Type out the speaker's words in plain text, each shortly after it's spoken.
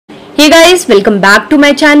Hey guys, welcome back to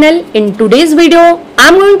my channel. In today's video,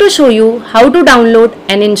 I'm going to show you how to download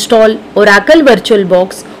and install Oracle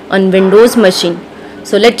VirtualBox on Windows machine.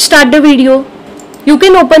 So let's start the video. You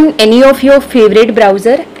can open any of your favorite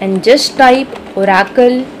browser and just type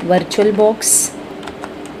Oracle VirtualBox.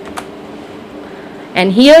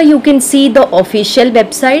 And here you can see the official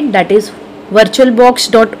website, that is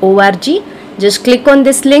virtualbox.org. Just click on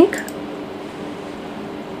this link.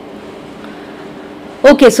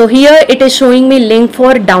 Okay, so here it is showing me link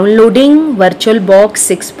for downloading VirtualBox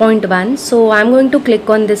 6.1. So I'm going to click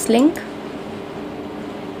on this link.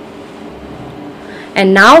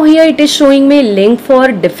 And now here it is showing me link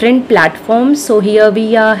for different platforms. So here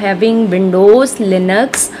we are having Windows,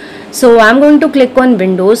 Linux. So I'm going to click on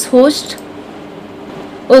Windows host.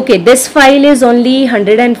 Okay, this file is only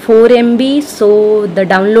 104 MB. So the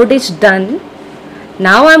download is done.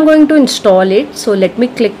 Now I'm going to install it. So let me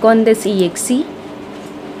click on this exe.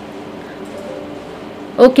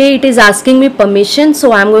 Okay, it is asking me permission,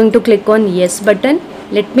 so I'm going to click on yes button.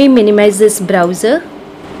 Let me minimize this browser.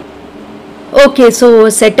 Okay, so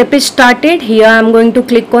setup is started. Here I'm going to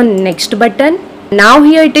click on next button. Now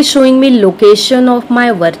here it is showing me location of my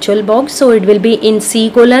VirtualBox. So it will be in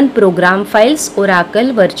C:program files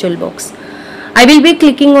Oracle VirtualBox. I will be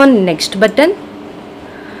clicking on next button.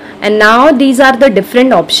 And now these are the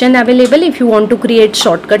different options available. If you want to create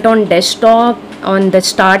shortcut on desktop, on the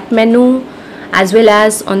start menu, as well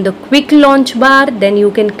as on the quick launch bar, then you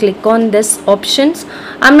can click on this options.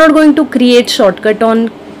 I'm not going to create shortcut on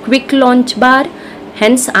quick launch bar,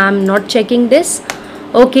 hence I'm not checking this.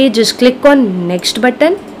 Okay, just click on next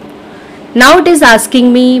button. Now it is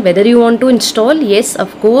asking me whether you want to install. Yes,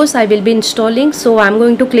 of course I will be installing, so I'm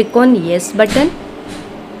going to click on yes button.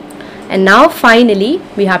 And now finally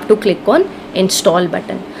we have to click on install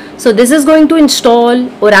button. So this is going to install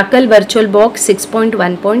Oracle VirtualBox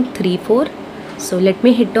 6.1.34. So let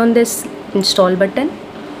me hit on this install button.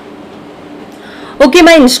 Okay,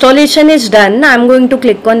 my installation is done. I'm going to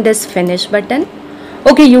click on this finish button.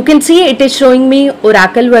 Okay, you can see it is showing me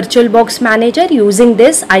Oracle VirtualBox Manager. Using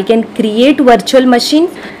this, I can create virtual machine.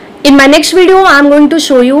 In my next video, I'm going to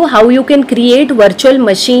show you how you can create virtual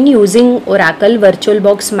machine using Oracle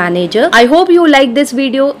VirtualBox Manager. I hope you like this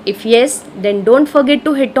video. If yes, then don't forget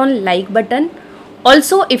to hit on like button.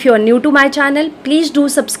 Also, if you are new to my channel, please do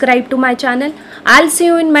subscribe to my channel. I'll see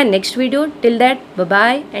you in my next video. Till that, bye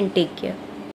bye and take care.